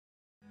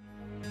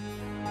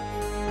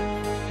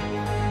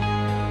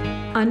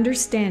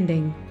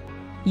Understanding,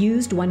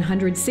 used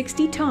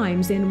 160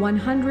 times in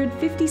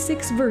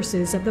 156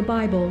 verses of the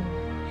Bible.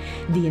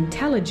 The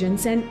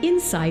intelligence and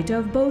insight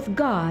of both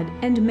God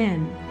and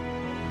men.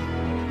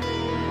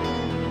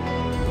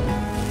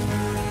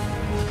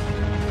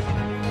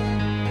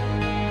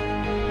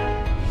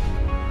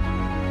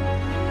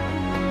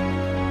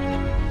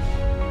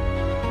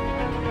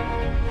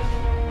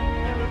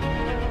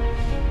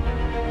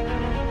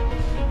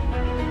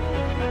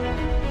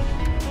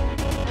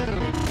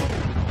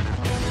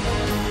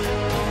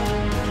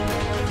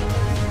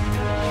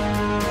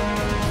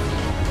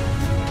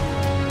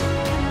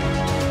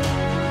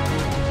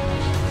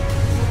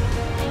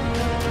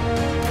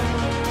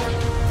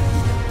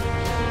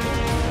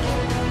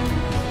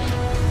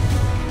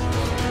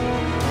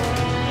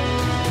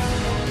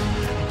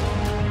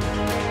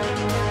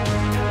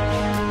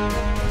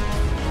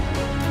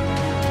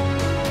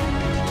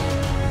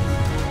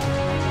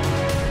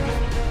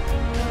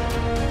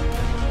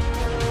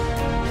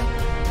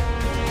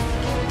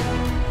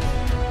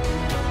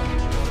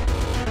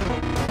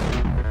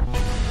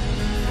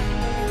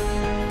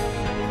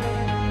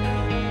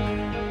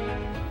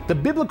 The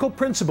biblical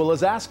principle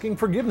is asking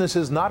forgiveness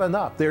is not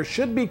enough. There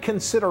should be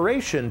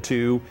consideration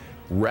to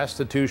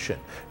restitution.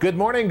 Good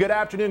morning, good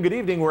afternoon, good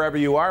evening, wherever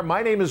you are.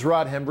 My name is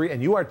Rod Hembry,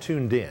 and you are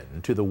tuned in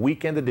to the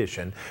weekend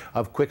edition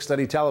of Quick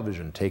Study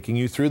Television, taking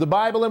you through the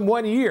Bible in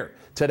 1 year.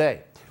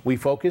 Today, we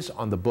focus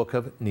on the book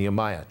of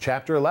Nehemiah,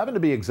 chapter 11 to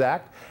be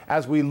exact.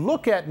 As we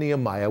look at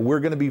Nehemiah,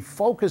 we're going to be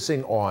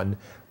focusing on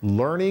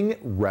learning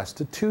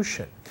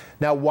restitution.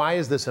 Now, why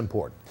is this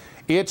important?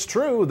 It's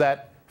true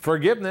that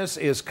forgiveness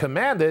is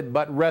commanded,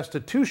 but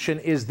restitution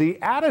is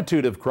the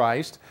attitude of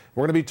Christ.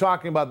 We're going to be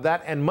talking about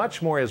that and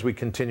much more as we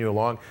continue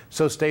along,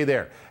 so stay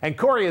there. And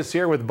Corey is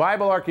here with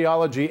Bible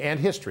archaeology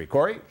and history.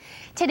 Corey?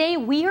 Today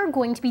we are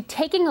going to be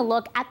taking a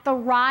look at the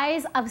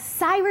rise of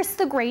Cyrus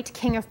the Great,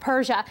 king of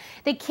Persia,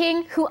 the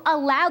king who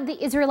allowed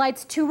the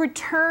Israelites to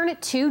return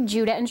to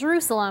Judah and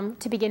Jerusalem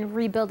to begin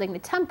rebuilding the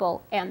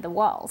temple and the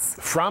walls.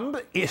 From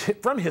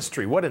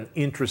history, what an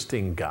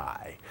interesting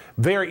guy.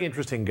 Very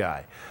interesting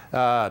guy.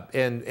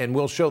 And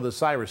we'll show the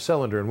Cyrus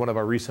cylinder in one of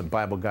our recent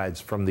Bible guides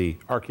from the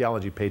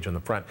archaeology page on the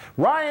front.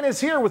 Ryan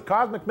is here with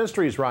Cosmic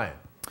Mysteries. Ryan.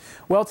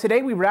 Well,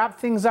 today we wrap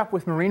things up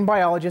with marine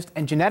biologist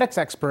and genetics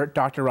expert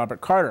Dr.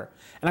 Robert Carter.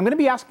 And I'm going to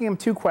be asking him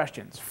two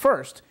questions.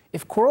 First,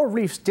 if coral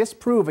reefs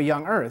disprove a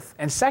young Earth,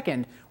 and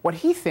second, what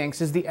he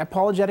thinks is the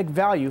apologetic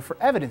value for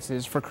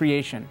evidences for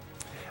creation.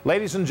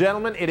 Ladies and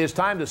gentlemen, it is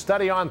time to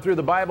study on through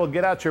the Bible.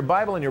 Get out your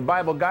Bible and your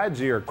Bible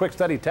guides, your quick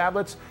study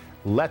tablets.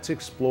 Let's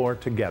explore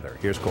together.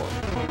 Here's Corey.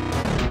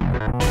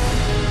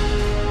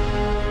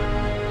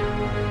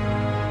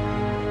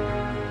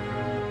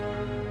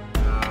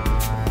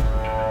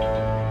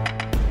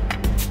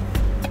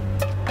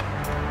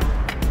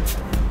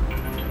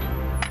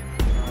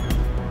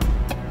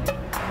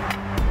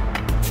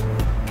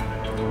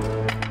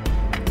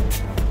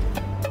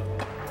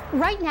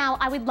 Right now,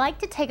 I would like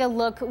to take a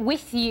look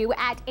with you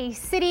at a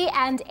city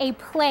and a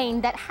plain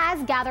that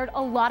has gathered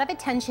a lot of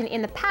attention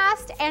in the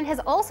past and has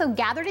also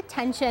gathered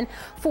attention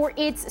for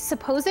its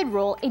supposed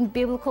role in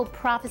biblical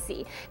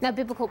prophecy. Now,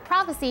 biblical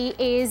prophecy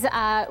is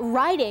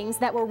writings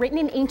that were written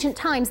in ancient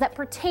times that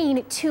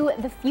pertain to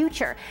the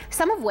future,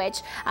 some of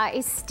which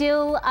is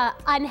still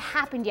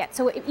unhappened yet,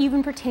 so it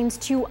even pertains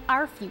to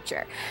our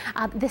future.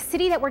 The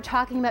city that we're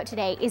talking about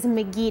today is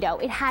Megiddo.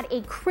 It had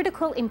a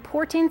critical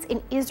importance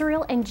in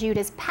Israel and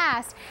Judah's past,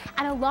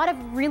 and a lot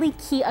of really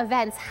key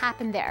events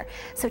happened there.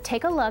 So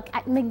take a look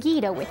at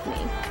Megiddo with me.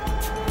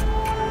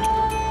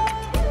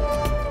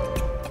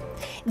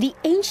 The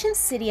ancient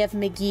city of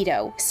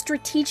Megiddo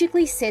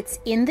strategically sits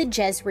in the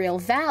Jezreel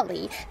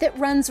Valley that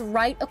runs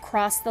right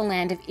across the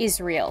land of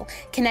Israel,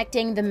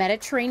 connecting the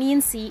Mediterranean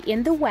Sea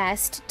in the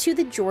west to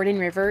the Jordan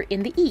River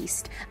in the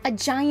east, a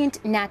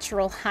giant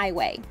natural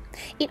highway.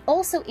 It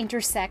also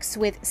intersects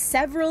with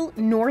several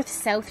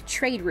north-south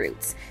trade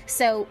routes,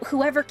 so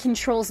whoever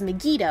controls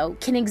Megiddo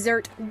can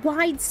exert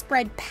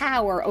widespread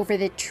power over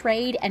the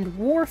trade and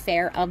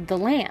warfare of the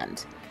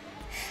land.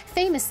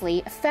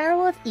 Famously,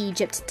 Pharaoh of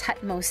Egypt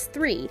Thutmose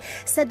III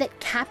said that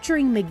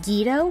capturing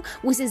Megiddo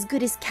was as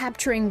good as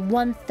capturing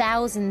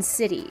 1,000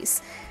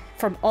 cities.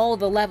 From all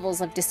the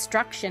levels of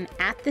destruction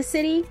at the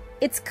city,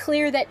 it's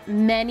clear that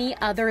many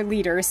other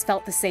leaders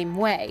felt the same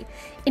way.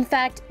 In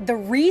fact, the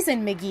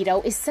reason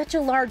Megiddo is such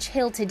a large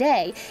hill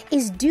today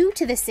is due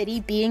to the city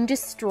being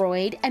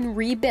destroyed and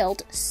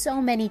rebuilt so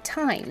many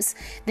times.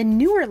 The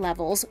newer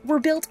levels were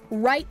built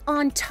right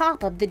on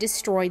top of the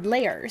destroyed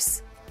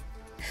layers.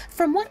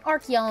 From what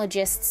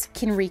archaeologists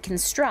can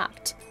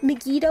reconstruct,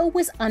 Megiddo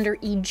was under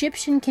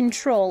Egyptian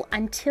control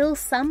until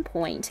some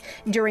point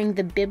during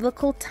the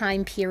biblical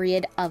time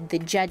period of the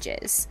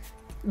Judges.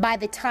 By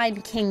the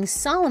time King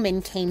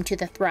Solomon came to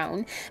the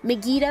throne,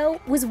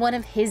 Megiddo was one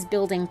of his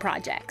building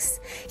projects.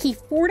 He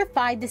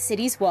fortified the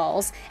city's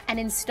walls and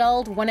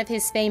installed one of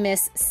his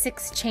famous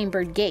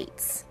six-chambered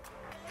gates.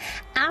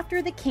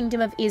 After the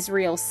kingdom of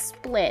Israel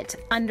split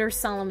under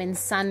Solomon's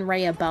son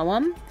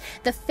Rehoboam,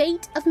 the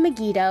fate of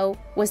Megiddo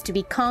was to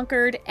be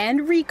conquered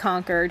and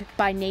reconquered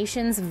by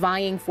nations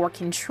vying for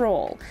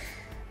control.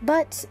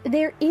 But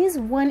there is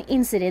one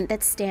incident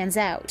that stands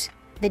out: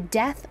 the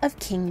death of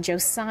King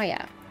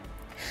Josiah.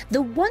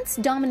 The once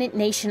dominant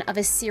nation of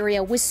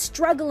Assyria was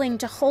struggling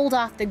to hold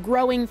off the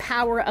growing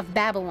power of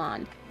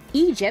Babylon.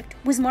 Egypt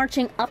was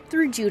marching up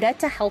through Judah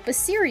to help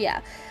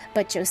Assyria,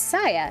 but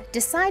Josiah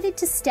decided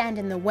to stand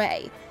in the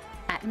way.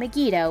 At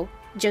Megiddo,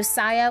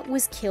 Josiah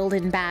was killed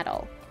in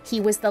battle. He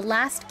was the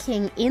last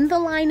king in the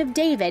line of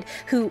David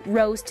who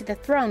rose to the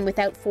throne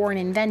without foreign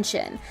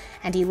invention,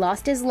 and he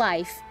lost his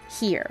life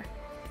here.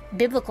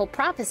 Biblical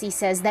prophecy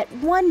says that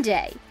one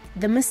day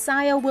the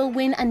Messiah will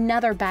win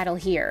another battle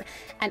here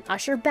and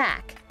usher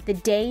back the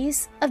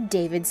days of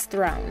David's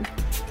throne.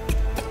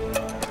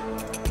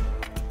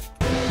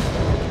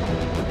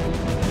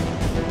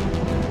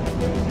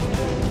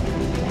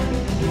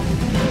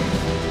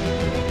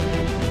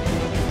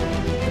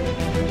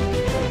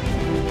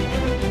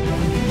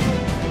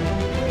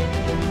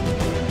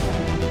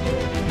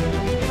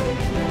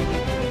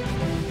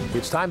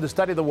 It's time to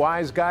study the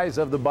wise guys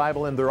of the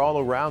Bible, and they're all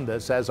around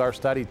us as our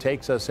study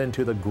takes us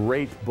into the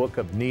great book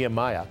of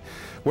Nehemiah.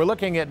 We're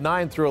looking at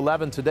 9 through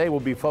 11 today. We'll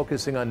be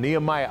focusing on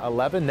Nehemiah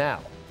 11 now.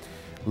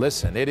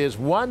 Listen, it is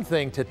one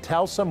thing to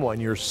tell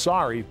someone you're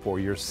sorry for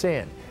your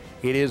sin.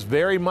 It is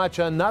very much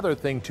another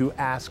thing to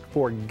ask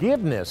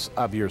forgiveness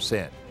of your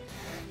sin.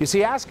 You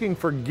see, asking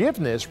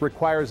forgiveness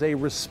requires a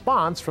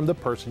response from the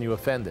person you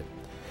offended.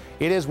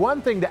 It is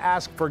one thing to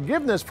ask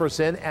forgiveness for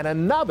sin and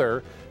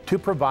another to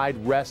provide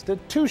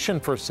restitution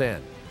for sin.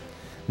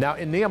 Now,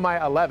 in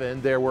Nehemiah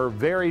 11, there were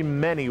very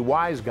many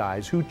wise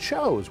guys who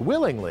chose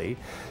willingly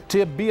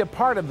to be a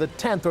part of the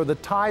tenth or the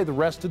tithe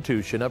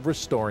restitution of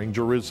restoring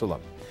Jerusalem.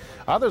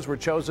 Others were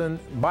chosen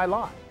by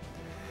lot.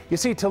 You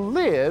see, to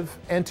live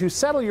and to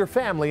settle your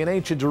family in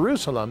ancient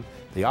Jerusalem,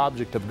 the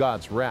object of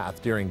God's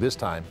wrath during this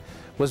time,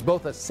 was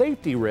both a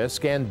safety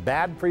risk and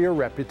bad for your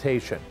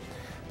reputation.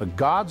 But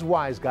God's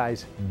wise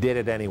guys did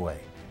it anyway.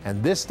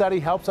 And this study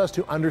helps us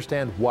to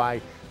understand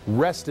why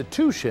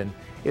restitution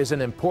is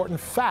an important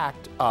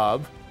fact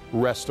of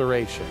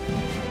restoration.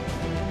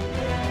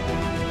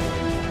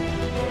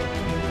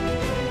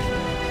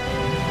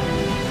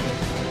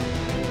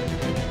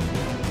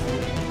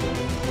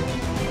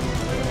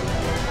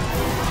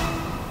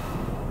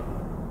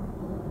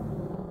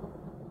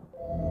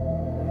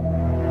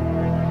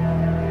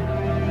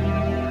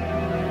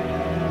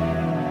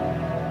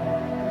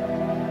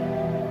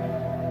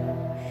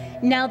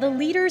 Now the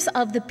leaders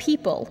of the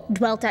people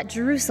dwelt at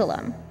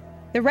Jerusalem.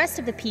 The rest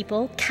of the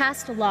people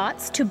cast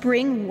lots to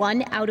bring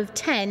 1 out of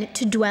 10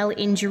 to dwell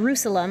in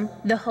Jerusalem,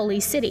 the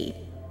holy city,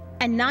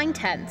 and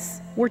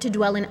 9/10 were to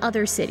dwell in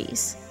other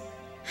cities.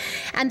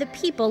 And the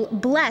people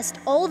blessed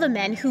all the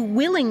men who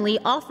willingly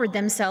offered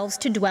themselves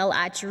to dwell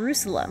at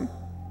Jerusalem.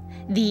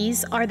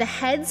 These are the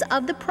heads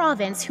of the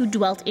province who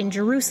dwelt in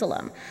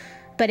Jerusalem.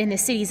 But in the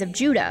cities of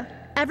Judah,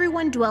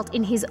 everyone dwelt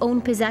in his own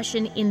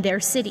possession in their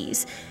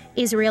cities: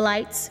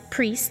 Israelites,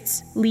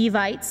 priests,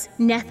 Levites,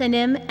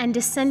 Nethinim, and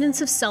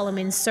descendants of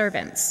Solomon's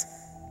servants.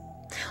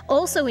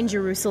 Also in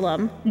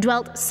Jerusalem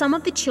dwelt some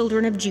of the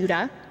children of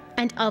Judah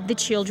and of the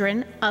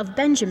children of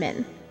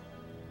Benjamin.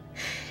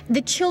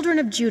 The children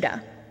of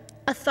Judah: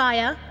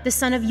 Athiah, the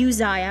son of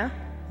Uzziah,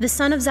 the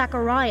son of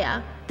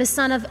Zechariah, the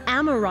son of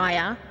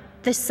Amariah,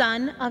 the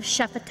son of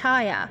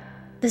Shephatiah,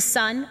 the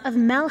son of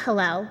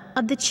Malhalel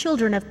of the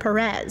children of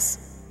Perez,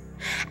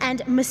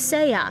 and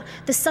Messiah,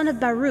 the son of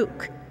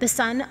Baruch, the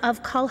son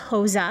of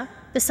Colhozah,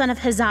 the son of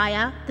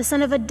Haziah, the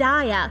son of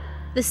Adiah,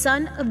 the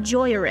son of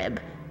Joiarib,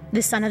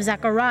 the son of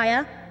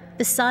Zechariah,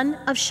 the son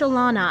of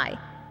Shiloni.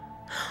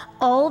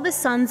 All the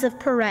sons of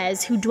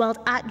Perez who dwelt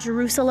at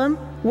Jerusalem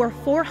were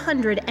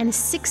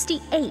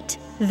 468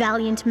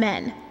 valiant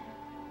men.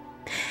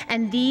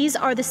 And these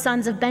are the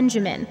sons of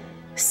Benjamin: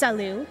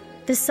 Salu,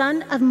 the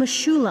son of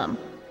Meshullam,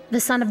 the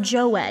son of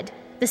Joed,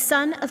 the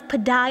son of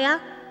Pedaiah,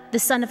 the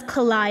son of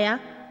Kaliah,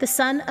 the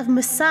son of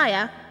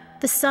Messiah,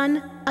 the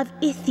son of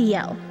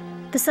Ithiel,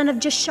 the son of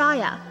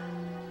Jeshiah,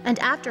 and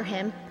after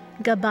him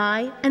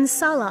Gabai and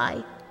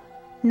Salai,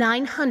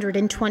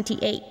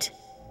 928.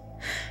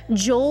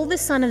 Joel the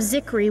son of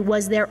Zichri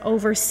was their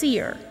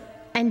overseer,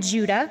 and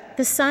Judah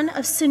the son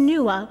of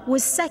Senua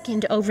was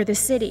second over the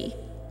city.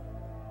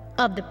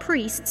 Of the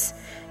priests,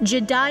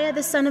 Jediah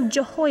the son of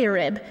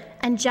Jehoiarib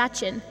and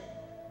Jachin,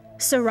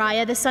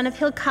 Sariah the son of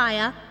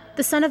Hilkiah,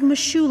 the son of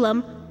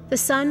Meshullam, the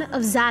son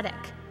of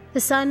Zadok,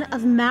 the son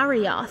of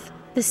Marioth,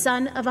 the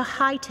son of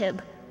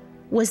Ahitub,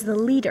 was the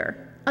leader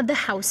of the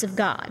house of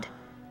God.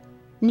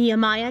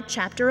 Nehemiah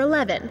chapter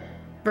 11,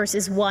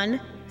 verses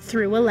 1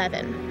 through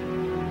 11.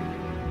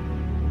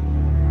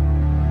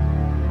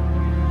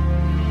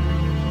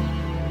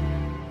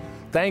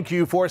 Thank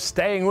you for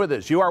staying with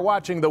us. You are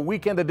watching the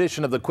weekend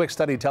edition of the Quick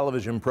Study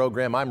television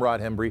program. I'm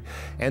Rod Hembry,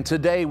 and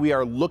today we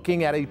are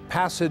looking at a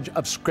passage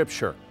of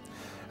Scripture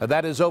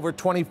that is over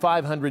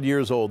 2,500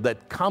 years old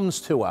that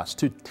comes to us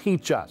to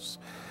teach us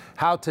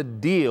how to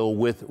deal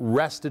with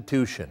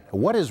restitution.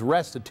 What is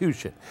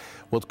restitution?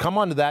 We'll come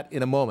on to that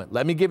in a moment.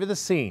 Let me give you the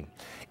scene.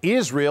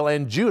 Israel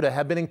and Judah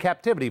have been in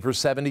captivity for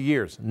 70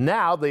 years.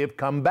 Now they have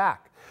come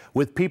back.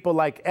 With people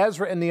like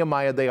Ezra and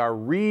Nehemiah, they are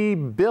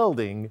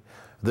rebuilding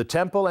the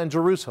temple and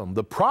Jerusalem.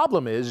 The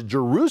problem is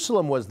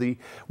Jerusalem was the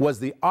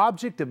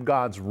object of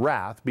God's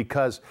wrath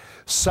because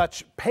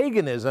such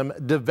paganism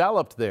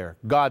developed there.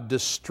 God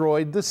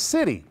destroyed the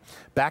city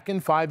back in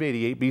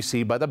 588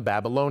 BC by the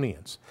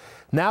Babylonians.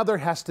 Now there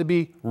has to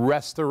be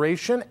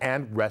restoration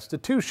and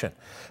restitution.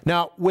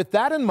 Now, with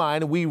that in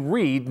mind, we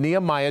read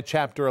Nehemiah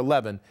chapter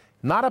 11.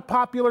 Not a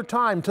popular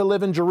time to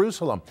live in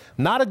Jerusalem.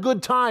 Not a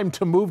good time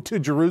to move to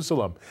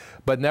Jerusalem.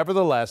 But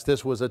nevertheless,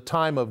 this was a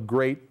time of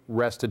great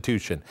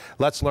restitution.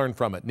 Let's learn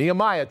from it.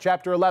 Nehemiah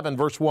chapter 11,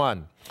 verse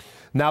 1.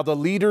 Now the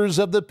leaders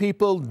of the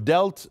people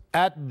dwelt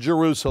at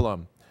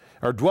Jerusalem,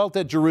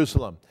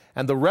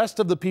 and the rest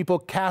of the people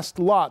cast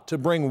lot to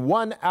bring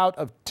 1 out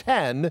of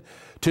 10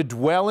 to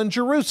dwell in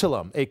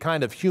Jerusalem, a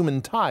kind of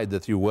human tithe,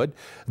 if you would,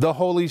 the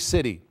holy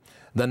city.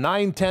 The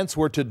 9/10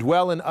 were to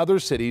dwell in other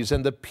cities,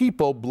 and the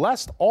people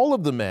blessed all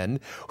of the men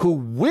who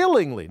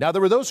willingly, now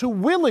there were those who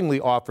willingly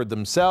offered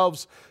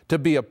themselves to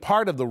be a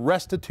part of the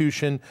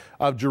restitution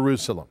of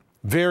Jerusalem.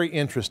 Very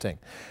interesting.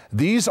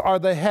 These are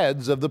the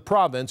heads of the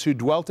province who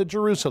dwelt at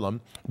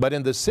Jerusalem, but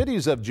in the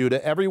cities of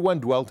Judah, everyone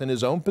dwelt in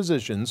his own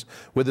positions,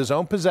 with his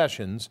own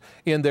possessions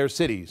in their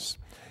cities.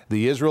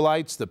 The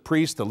Israelites, the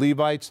priests, the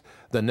Levites,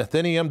 the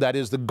Nethinim, that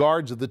is the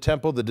guards of the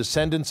temple, the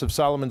descendants of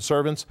Solomon's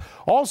servants.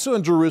 Also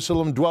in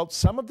Jerusalem dwelt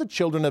some of the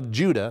children of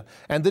Judah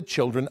and the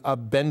children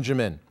of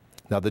Benjamin.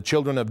 Now the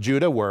children of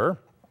Judah were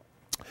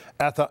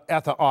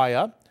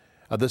Athaiah,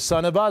 the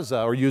son of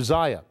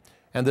Uzziah,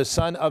 and the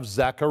son of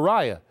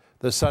Zechariah,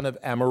 the son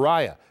of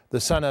Amariah,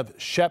 the son of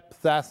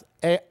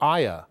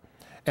Shephthaiah,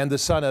 and the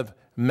son of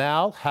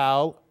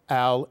Malhal-al,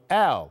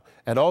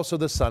 and also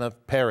the son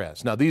of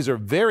Perez. Now, these are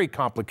very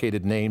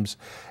complicated names,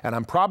 and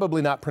I'm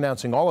probably not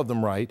pronouncing all of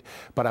them right,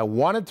 but I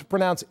wanted to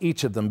pronounce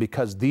each of them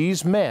because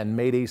these men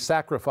made a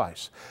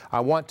sacrifice. I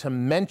want to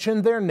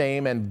mention their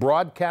name and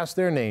broadcast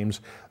their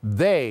names.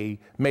 They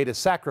made a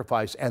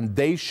sacrifice, and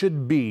they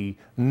should be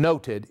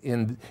noted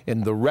in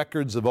the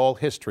records of all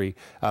history,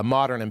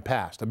 modern and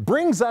past. It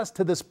brings us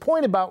to this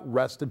point about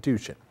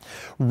restitution.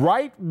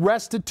 Right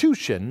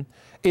restitution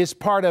is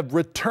part of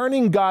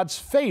returning God's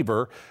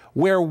favor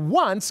where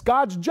once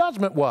God's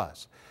judgment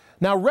was.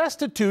 Now,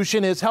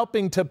 restitution is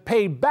helping to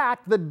pay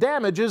back the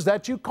damages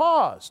that you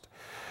caused.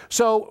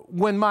 So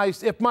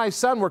if my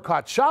son were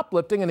caught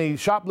shoplifting and he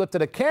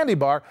shoplifted a candy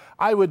bar,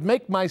 I would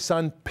make my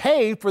son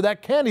pay for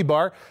that candy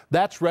bar.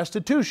 That's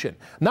restitution.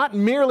 Not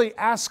merely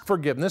ask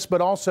forgiveness, but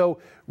also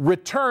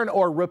return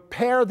or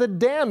repair the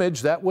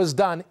damage that was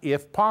done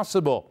if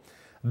possible.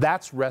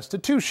 That's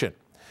restitution.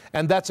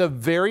 And that's a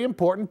very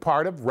important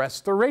part of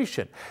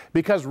restoration,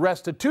 because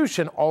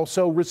restitution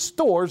also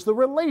restores the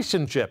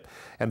relationship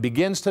and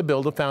begins to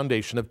build a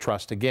foundation of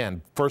trust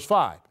again. Verse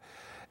 5,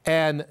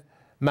 and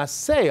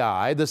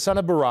Maasai, the son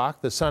of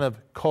Barak, the son of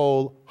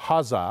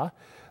Kol-Hazah,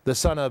 the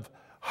son of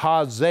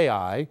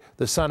Hazai,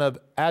 the son of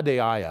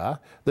Adaiah,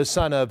 the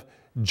son of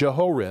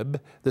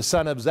Jehorib, the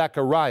son of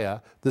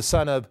Zechariah, the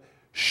son of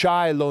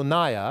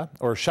Shiloniah,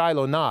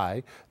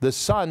 the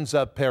sons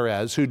of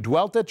Perez, who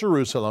dwelt at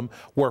Jerusalem,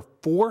 were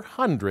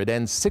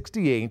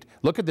 468,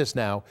 look at this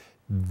now,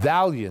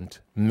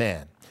 valiant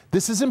men.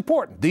 This is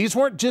important. These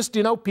weren't just,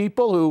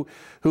 people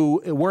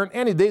who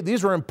weren't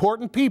these were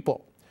important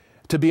people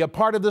to be a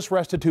part of this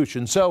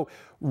restitution. So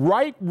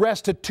right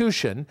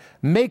restitution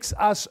makes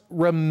us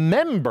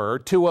remember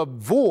to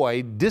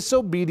avoid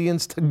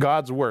disobedience to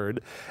God's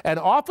word, and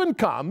often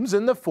comes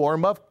in the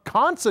form of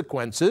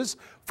consequences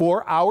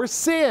for our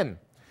sin.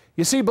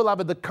 You see,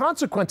 beloved, the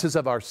consequences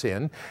of our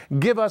sin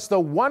give us the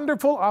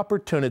wonderful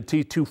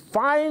opportunity to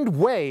find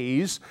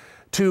ways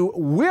to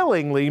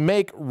willingly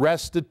make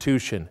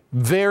restitution.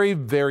 Very,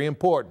 very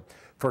important.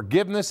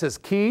 Forgiveness is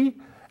key.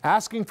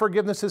 Asking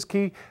forgiveness is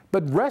key,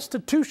 but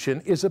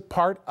restitution is a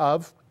part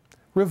of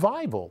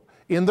revival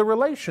in the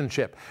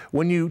relationship.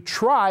 When you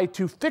try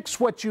to fix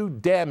what you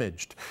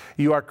damaged,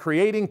 you are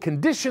creating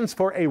conditions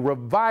for a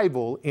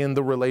revival in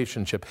the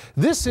relationship.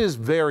 This is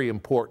very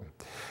important.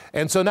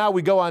 And so now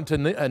we go on to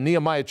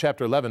Nehemiah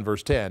chapter 11,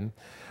 verse 10.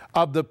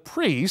 Of the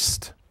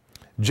priest,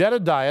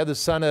 Jedediah, the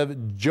son of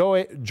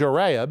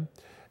Joreab,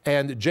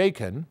 and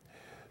Jachin,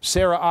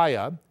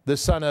 Seraiah, the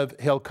son of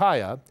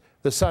Hilkiah,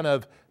 the son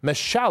of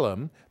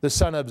Meshullam, the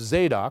son of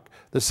Zadok,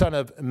 the son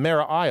of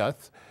Meraiah,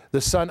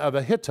 the son of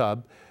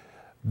Ahitub.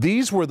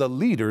 These were the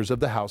leaders of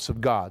the house of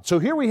God. So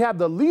here we have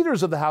the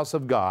leaders of the house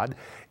of God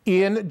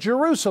in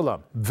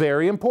Jerusalem.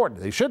 Very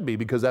important. They should be,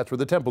 because that's where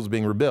the temple is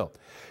being rebuilt.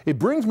 It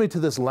brings me to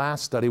this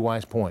last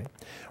study-wise point.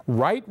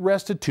 Right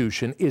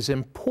restitution is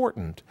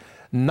important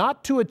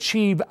not to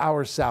achieve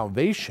our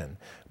salvation,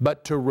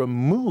 but to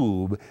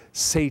remove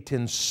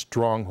Satan's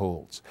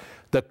strongholds.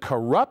 The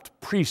corrupt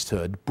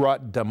priesthood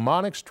brought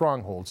demonic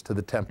strongholds to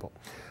the temple.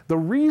 The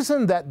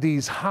reason that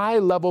these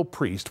high-level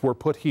priests were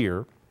put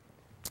here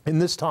in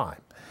this time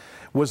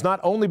was not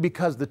only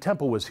because the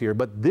temple was here,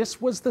 but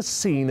this was the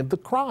scene of the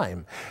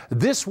crime.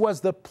 This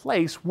was the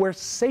place where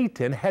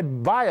Satan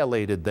had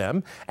violated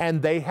them,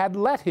 and they had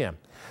let him.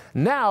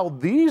 Now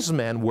these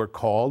men were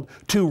called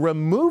to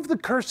remove the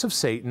curse of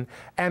Satan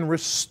and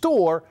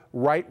restore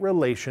right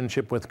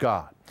relationship with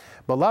God.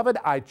 Beloved,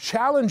 I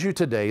challenge you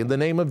today in the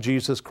name of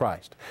Jesus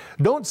Christ.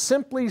 Don't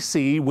simply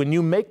see when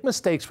you make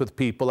mistakes with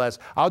people as,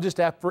 I'll just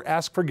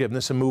ask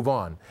forgiveness and move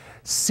on.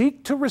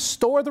 Seek to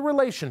restore the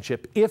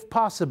relationship if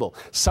possible.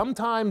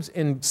 Sometimes,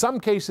 in some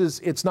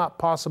cases, it's not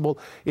possible.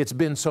 It's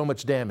been so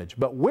much damage.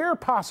 But where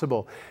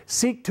possible,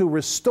 seek to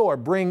restore,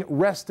 bring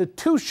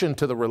restitution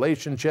to the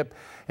relationship,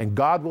 and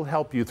God will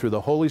help you through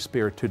the Holy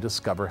Spirit to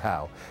discover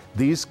how.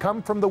 These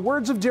come from the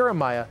words of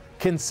Jeremiah.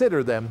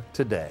 Consider them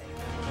today.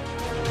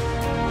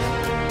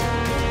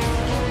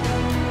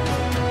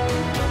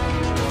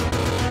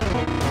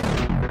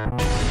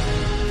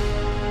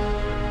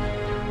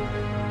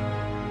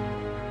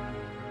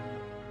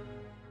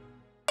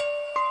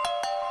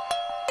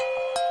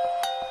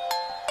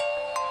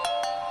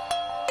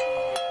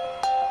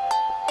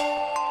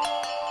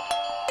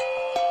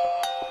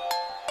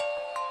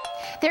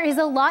 There is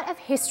a lot of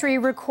history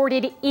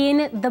recorded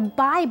in the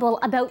Bible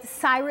about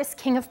Cyrus,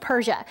 king of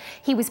Persia.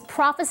 He was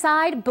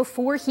prophesied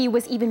before he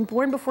was even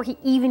born, before he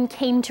even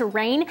came to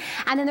reign.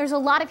 And then there's a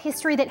lot of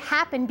history that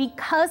happened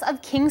because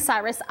of King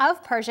Cyrus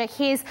of Persia,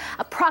 his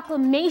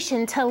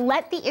proclamation to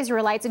let the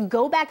Israelites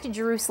go back to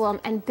Jerusalem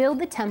and build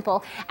the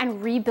temple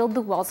and rebuild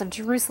the walls of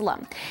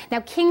Jerusalem. Now,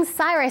 King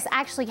Cyrus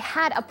actually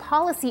had a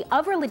policy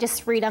of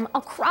religious freedom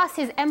across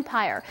his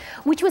empire,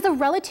 which was a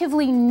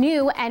relatively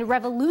new and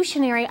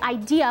revolutionary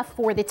idea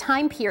for the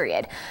time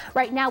period.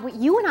 Right now, what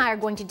you and I are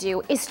going to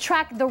do is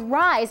track the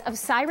rise of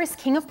Cyrus,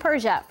 king of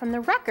Persia, from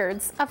the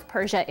records of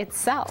Persia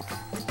itself.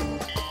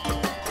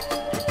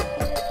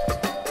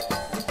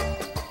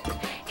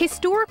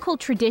 Historical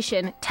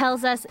tradition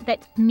tells us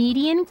that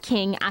Median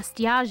king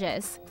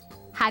Astyages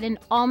had an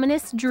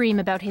ominous dream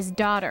about his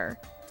daughter.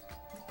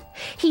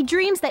 He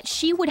dreams that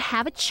she would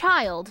have a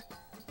child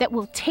that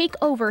will take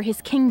over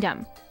his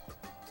kingdom.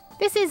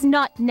 This is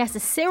not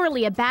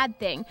necessarily a bad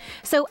thing,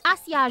 so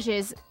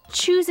Astyages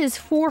chooses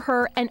for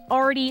her an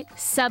already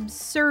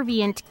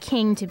subservient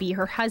king to be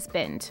her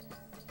husband,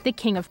 the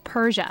king of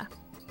Persia.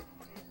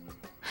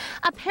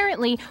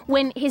 Apparently,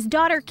 when his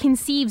daughter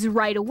conceives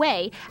right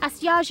away,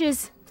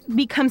 Astyages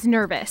becomes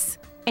nervous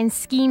and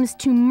schemes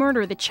to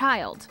murder the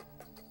child.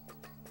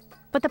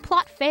 But the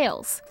plot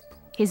fails.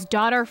 His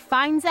daughter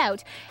finds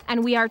out,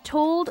 and we are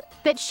told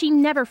that she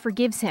never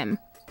forgives him.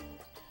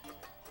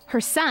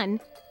 Her son,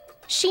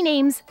 she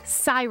names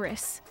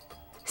Cyrus.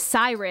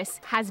 Cyrus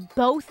has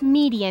both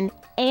Median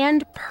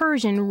and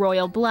Persian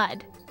royal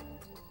blood.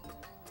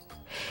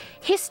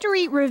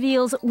 History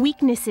reveals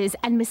weaknesses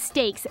and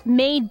mistakes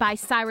made by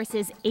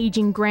Cyrus's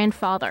aging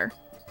grandfather.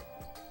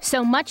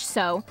 So much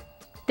so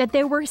that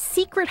there were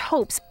secret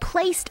hopes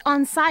placed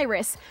on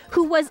Cyrus,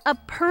 who was a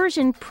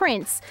Persian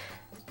prince,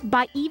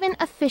 by even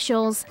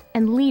officials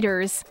and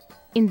leaders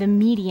in the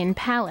Median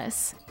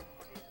palace.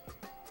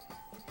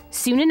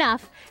 Soon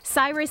enough,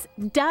 Cyrus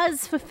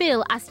does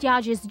fulfill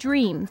Astyages'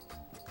 dream.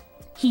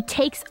 He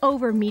takes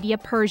over Media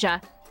Persia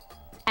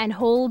and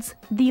holds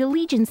the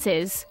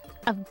allegiances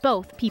of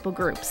both people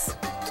groups.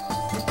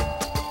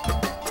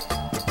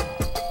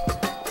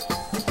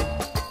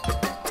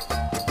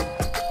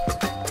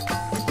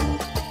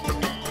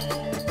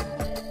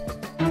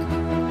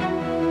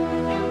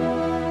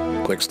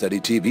 Quick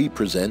Study TV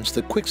presents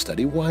the Quick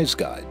Study Wise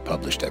Guide,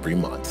 published every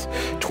month.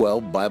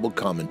 12 Bible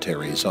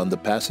commentaries on the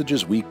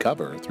passages we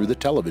cover through the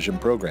television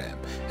program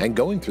and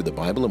going through the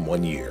Bible in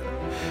 1 year.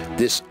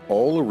 This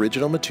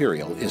all-original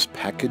material is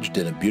packaged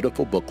in a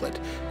beautiful booklet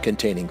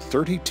containing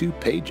 32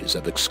 pages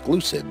of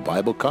exclusive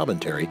Bible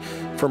commentary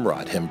from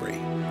Rod Hembree.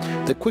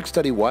 The Quick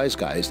Study Wise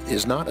Guide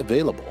is not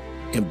available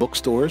in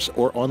bookstores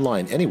or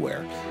online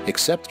anywhere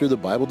except through the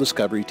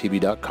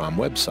BibleDiscoveryTV.com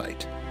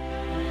website.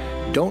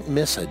 Don't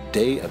miss a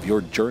day of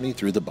your journey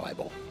through the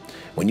Bible.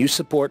 When you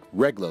support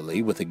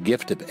regularly with a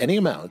gift of any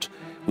amount,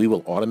 we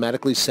will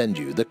automatically send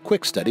you the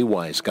Quick Study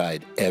Wise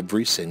Guide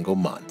every single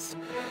month.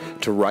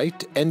 To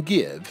write and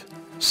give,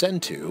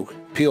 send to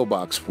P.O.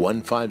 Box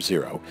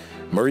 150,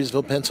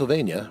 Murraysville,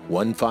 Pennsylvania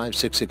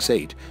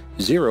 15668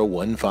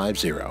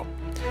 0150.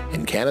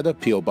 In Canada,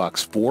 P.O.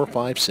 Box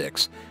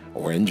 456,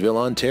 Orangeville,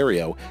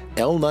 Ontario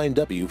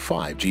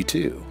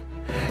L9W5G2.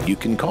 You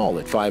can call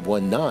at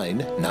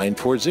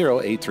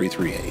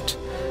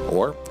 519-940-8338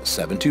 or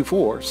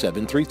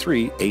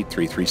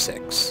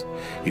 724-733-8336.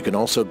 You can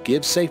also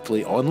give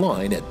safely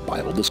online at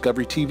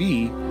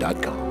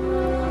BibleDiscoveryTV.com.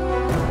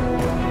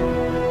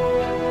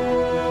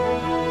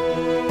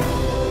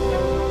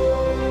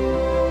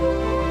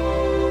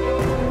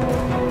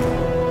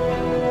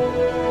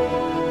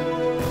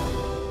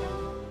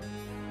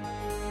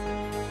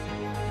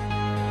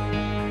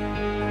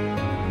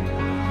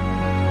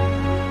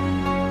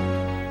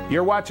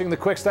 You're watching the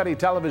Quick Study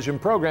television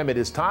program. It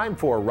is time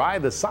for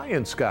Ryan the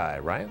Science Guy.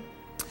 Ryan?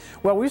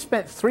 Well, we've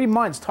spent 3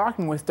 months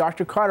talking with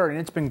Dr. Carter, and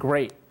it's been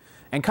great.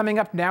 And coming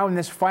up now in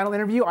this final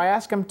interview, I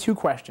ask him two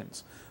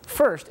questions.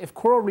 First, if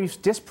coral reefs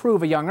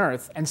disprove a young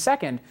Earth, and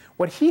second,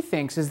 what he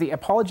thinks is the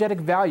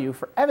apologetic value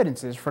for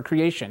evidences for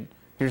creation.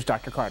 Here's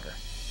Dr. Carter.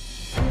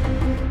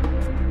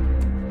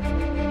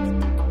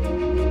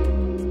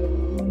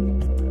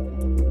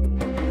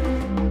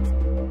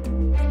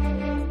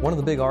 One of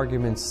the big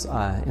arguments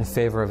in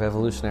favor of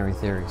evolutionary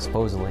theory,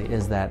 supposedly,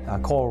 is that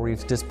coral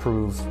reefs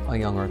disprove a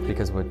young Earth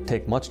because it would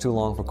take much too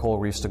long for coral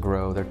reefs to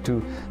grow. They're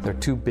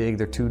too big,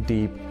 they're too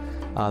deep,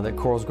 that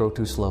corals grow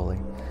too slowly.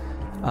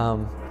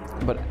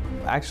 But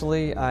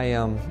actually, I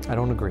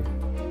don't agree.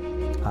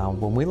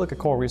 When we look at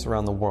coral reefs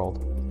around the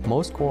world,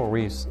 most coral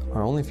reefs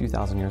are only a few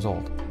thousand years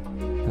old.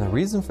 And the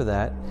reason for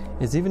that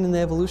is even in the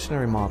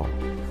evolutionary model.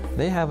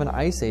 They have an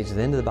ice age that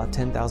ended about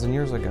 10,000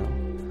 years ago.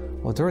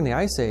 Well, during the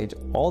ice age,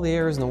 all the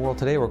areas in the world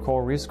today where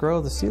coral reefs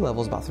grow, the sea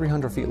level is about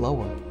 300 feet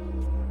lower.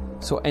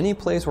 So any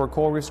place where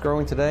coral reefs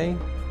growing today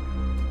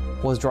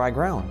was dry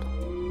ground,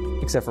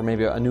 except for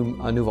maybe a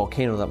new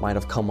volcano that might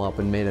have come up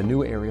and made a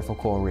new area for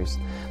coral reefs.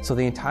 So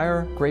the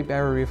entire Great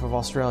Barrier Reef of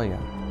Australia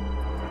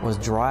was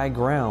dry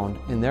ground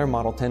in their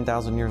model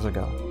 10,000 years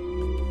ago.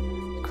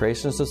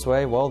 Creationists this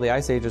way, well, the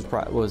ice age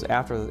was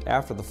after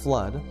the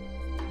flood.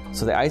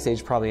 So the ice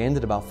age probably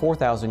ended about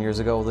 4,000 years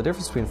ago. The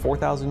difference between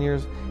 4,000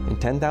 years and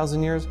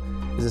 10,000 years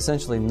is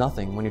essentially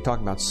nothing when you're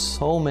talking about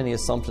so many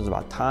assumptions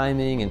about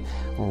timing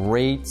and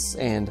rates.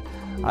 And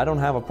I don't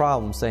have a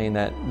problem saying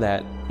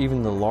that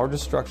even the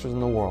largest structures in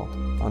the world,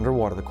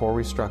 underwater, the coral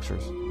reef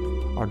structures,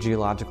 are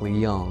geologically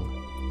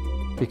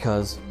young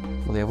because,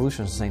 well, the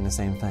evolutionists are saying the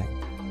same thing.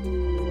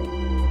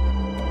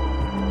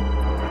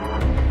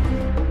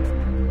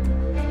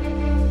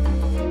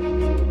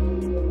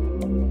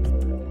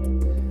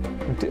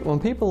 When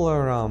people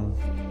are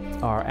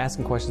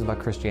asking questions about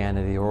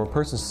Christianity, or a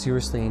person's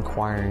seriously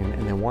inquiring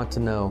and they want to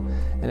know,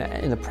 and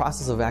in the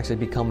process of actually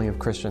becoming a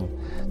Christian,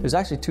 there's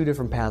actually two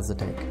different paths to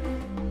take.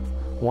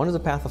 One is a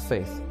path of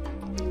faith,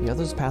 the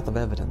other is a path of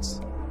evidence.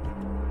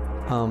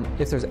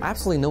 If there's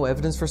absolutely no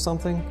evidence for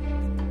something,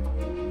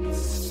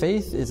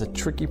 faith is a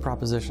tricky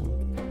proposition,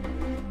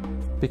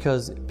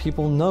 because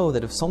people know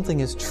that if something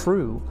is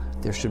true,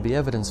 there should be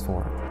evidence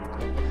for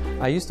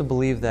it. I used to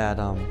believe that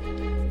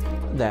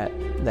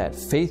that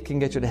faith can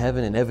get you to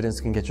heaven and evidence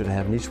can get you to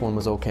heaven. Each one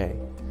was okay.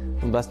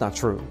 Well, that's not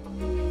true.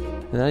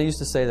 And then I used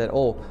to say that,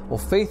 oh, well,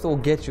 faith will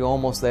get you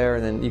almost there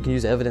and then you can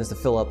use evidence to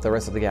fill up the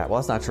rest of the gap.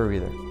 Well, that's not true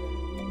either.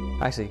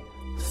 Actually,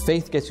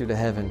 faith gets you to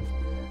heaven,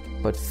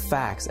 but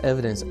facts,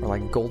 evidence, are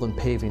like golden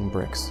paving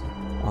bricks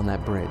on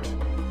that bridge.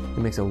 It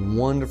makes a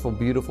wonderful,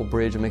 beautiful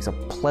bridge. It makes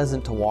it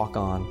pleasant to walk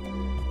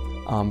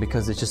on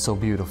because it's just so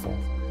beautiful.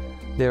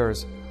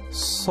 There's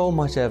so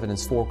much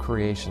evidence for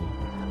creation.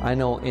 I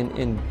know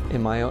in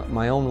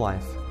my own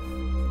life,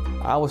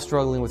 I was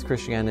struggling with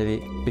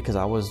Christianity because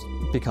I was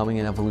becoming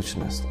an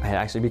evolutionist. I had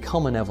actually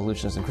become an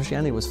evolutionist, and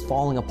Christianity was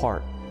falling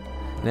apart.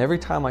 And every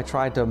time I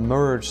tried to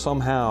merge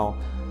somehow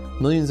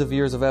millions of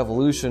years of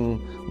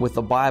evolution with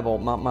the Bible,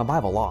 my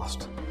Bible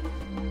lost.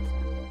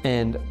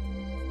 And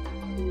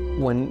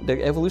when the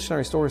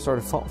evolutionary story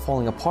started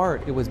falling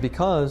apart, it was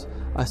because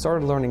I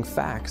started learning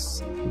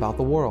facts about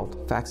the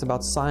world, facts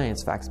about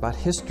science, facts about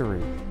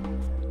history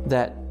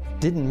that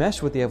didn't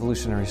mesh with the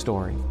evolutionary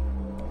story.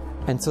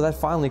 And so that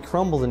finally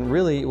crumbled, and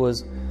really it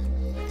was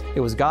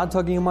God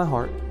tugging in my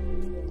heart.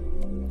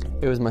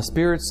 It was my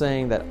spirit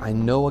saying that I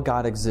know a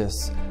God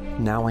exists,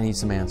 now I need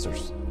some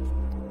answers.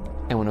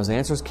 And when those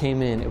answers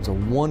came in, it was a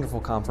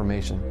wonderful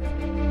confirmation.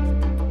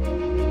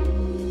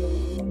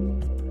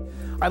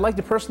 I'd like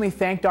to personally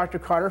thank Dr.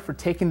 Carter for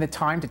taking the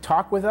time to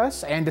talk with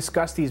us and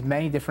discuss these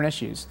many different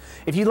issues.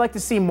 If you'd like to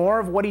see more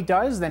of what he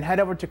does, then head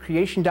over to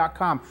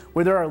creation.com,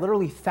 where there are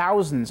literally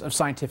thousands of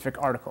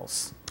scientific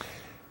articles.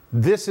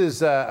 This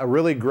is a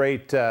really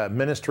great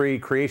ministry,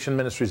 Creation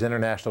Ministries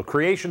International.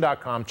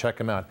 Creation.com, check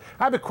them out.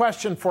 I have a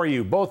question for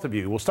you, both of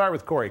you. We'll start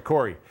with Corey.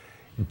 Corey,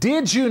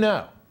 did you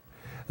know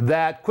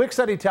that Quick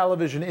Study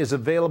Television is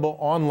available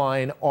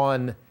online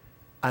on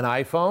an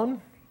iPhone,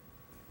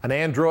 an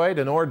Android,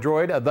 an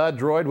Ordroid, a The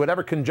Droid,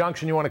 whatever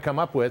conjunction you want to come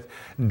up with?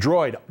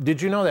 Droid.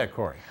 Did you know that,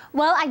 Corey?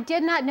 Well, I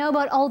did not know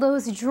about all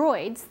those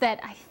droids that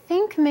I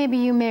think maybe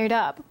you made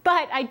up,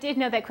 but I did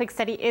know that Quick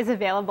Study is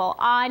available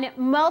on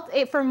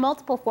for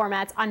multiple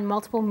formats on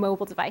multiple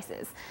mobile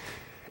devices.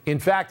 In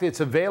fact, it's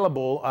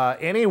available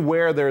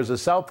anywhere there's a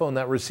cell phone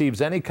that receives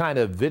any kind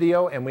of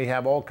video, and we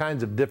have all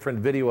kinds of different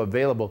video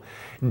available.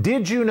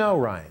 Did you know,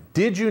 Ryan,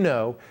 did you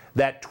know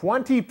that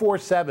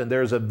 24/7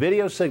 there's a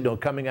video signal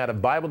coming out of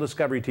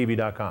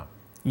BibleDiscoveryTV.com?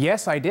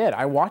 Yes, I did.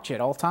 I watch it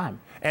all the time.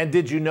 And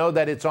did you know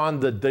that it's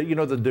on you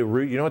know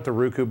what the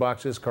Roku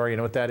box is, Corey? You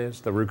know what that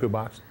is, the Roku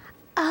box?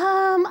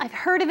 I've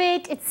heard of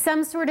it. It's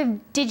some sort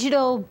of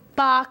digital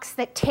box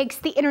that takes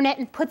the internet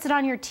and puts it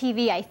on your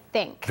TV, I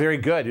think. Very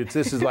good.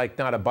 This is like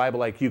not a Bible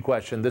IQ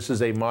question. This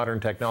is a modern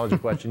technology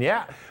question.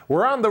 Yeah,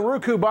 we're on the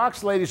Roku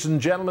box, ladies and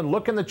gentlemen.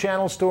 Look in the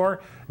channel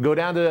store. Go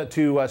down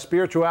to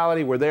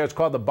spirituality. We're there. It's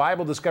called the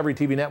Bible Discovery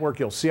TV Network.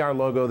 You'll see our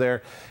logo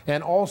there.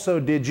 And also,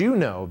 did you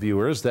know,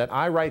 viewers, that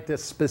I write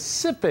this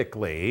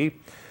specifically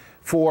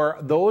for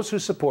those who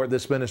support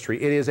this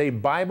ministry. It is a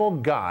Bible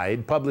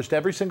guide published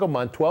every single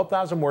month,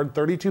 12,000 words,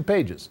 32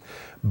 pages.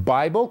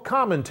 Bible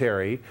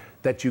commentary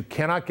that you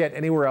cannot get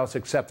anywhere else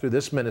except through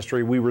this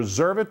ministry. We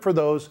reserve it for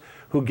those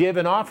who give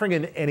an offering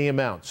in any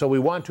amount. So we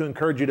want to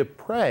encourage you to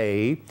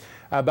pray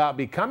about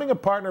becoming a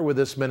partner with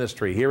this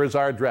ministry. Here is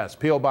our address: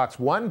 P.O. Box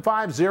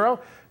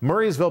 150,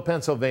 Murraysville,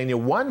 Pennsylvania,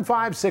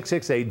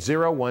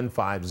 15668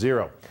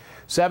 0150.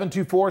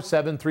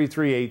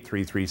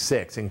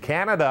 724-733-8336. In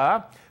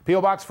Canada,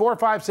 P.O. Box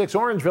 456,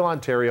 Orangeville,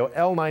 Ontario,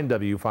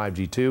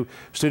 L9W5G2,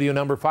 studio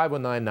number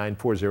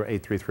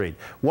 519-940-833.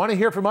 Want to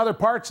hear from other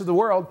parts of the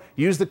world?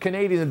 Use the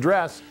Canadian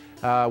address.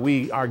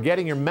 We are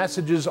getting your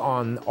messages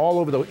on all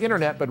over the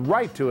internet, but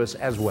write to us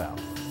as well.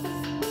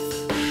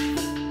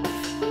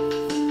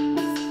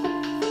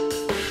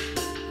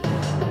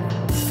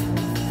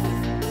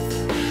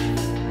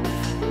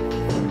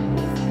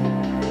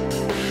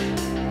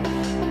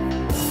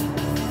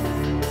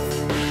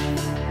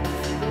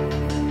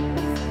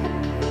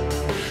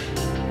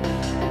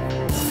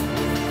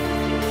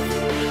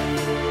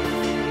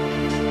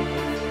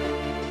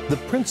 The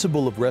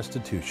principle of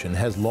restitution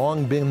has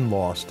long been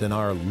lost in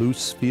our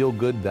loose,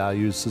 feel-good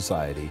values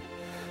society.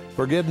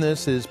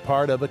 Forgiveness is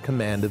part of a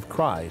command of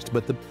Christ,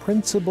 but the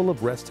principle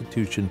of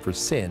restitution for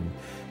sin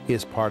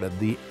is part of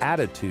the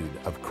attitude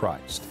of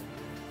Christ.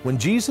 When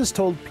Jesus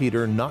told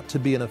Peter not to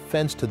be an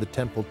offense to the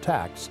temple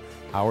tax,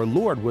 our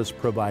Lord was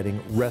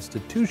providing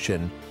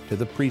restitution to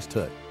the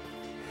priesthood.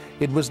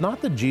 It was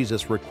not that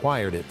Jesus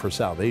required it for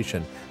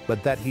salvation,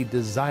 but that he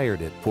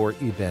desired it for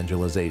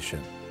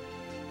evangelization.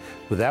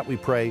 With that we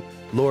pray,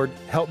 Lord,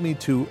 help me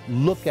to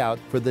look out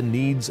for the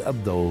needs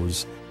of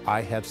those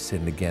I have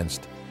sinned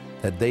against,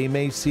 that they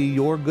may see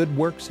your good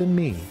works in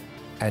me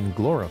and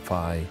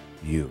glorify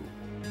you.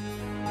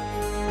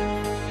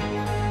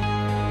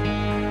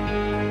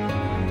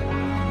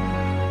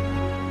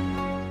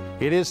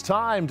 It is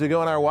time to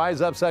go in our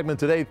Wise Up segment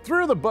today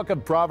through the book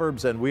of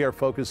Proverbs, and we are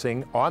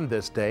focusing on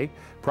this day,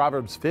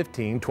 Proverbs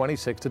 15,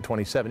 26 to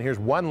 27. Here's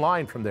one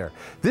line from there.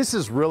 This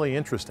is really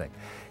interesting.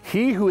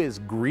 He who is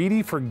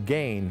greedy for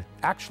gain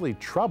actually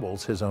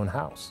troubles his own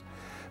house,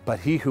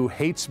 but he who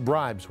hates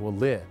bribes will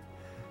live.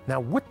 Now,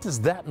 what does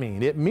that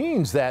mean? It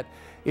means that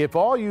if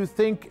all you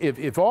think,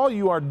 if all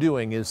you are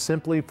doing is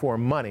simply for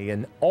money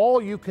and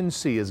all you can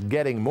see is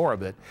getting more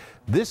of it,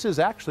 this is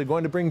actually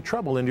going to bring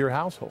trouble into your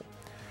household.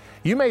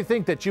 You may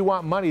think that you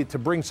want money to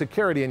bring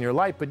security in your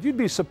life, but you'd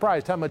be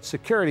surprised how much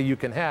security you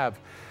can have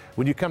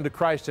when you come to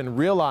Christ and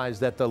realize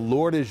that the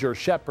Lord is your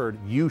shepherd.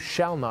 You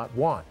shall not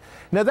want.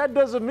 Now, that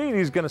doesn't mean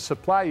he's going to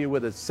supply you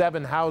with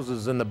 7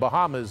 houses in the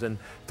Bahamas and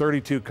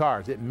 32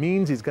 cars. It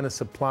means he's going to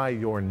supply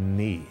your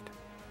need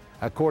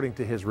according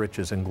to his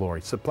riches and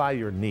glory. Supply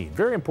your need.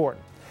 Very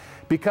important,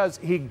 because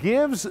he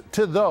gives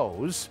to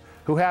those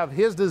who have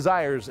his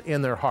desires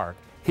in their heart.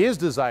 His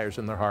desires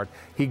in their heart,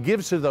 he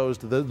gives to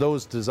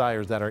those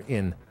desires that are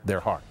in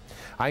their heart.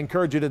 I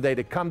encourage you today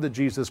to come to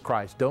Jesus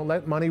Christ. Don't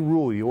let money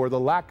rule you or the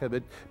lack of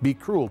it be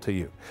cruel to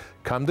you.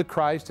 Come to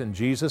Christ in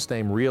Jesus'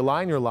 name,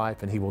 realign your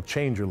life, and he will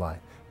change your life.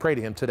 Pray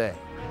to him today.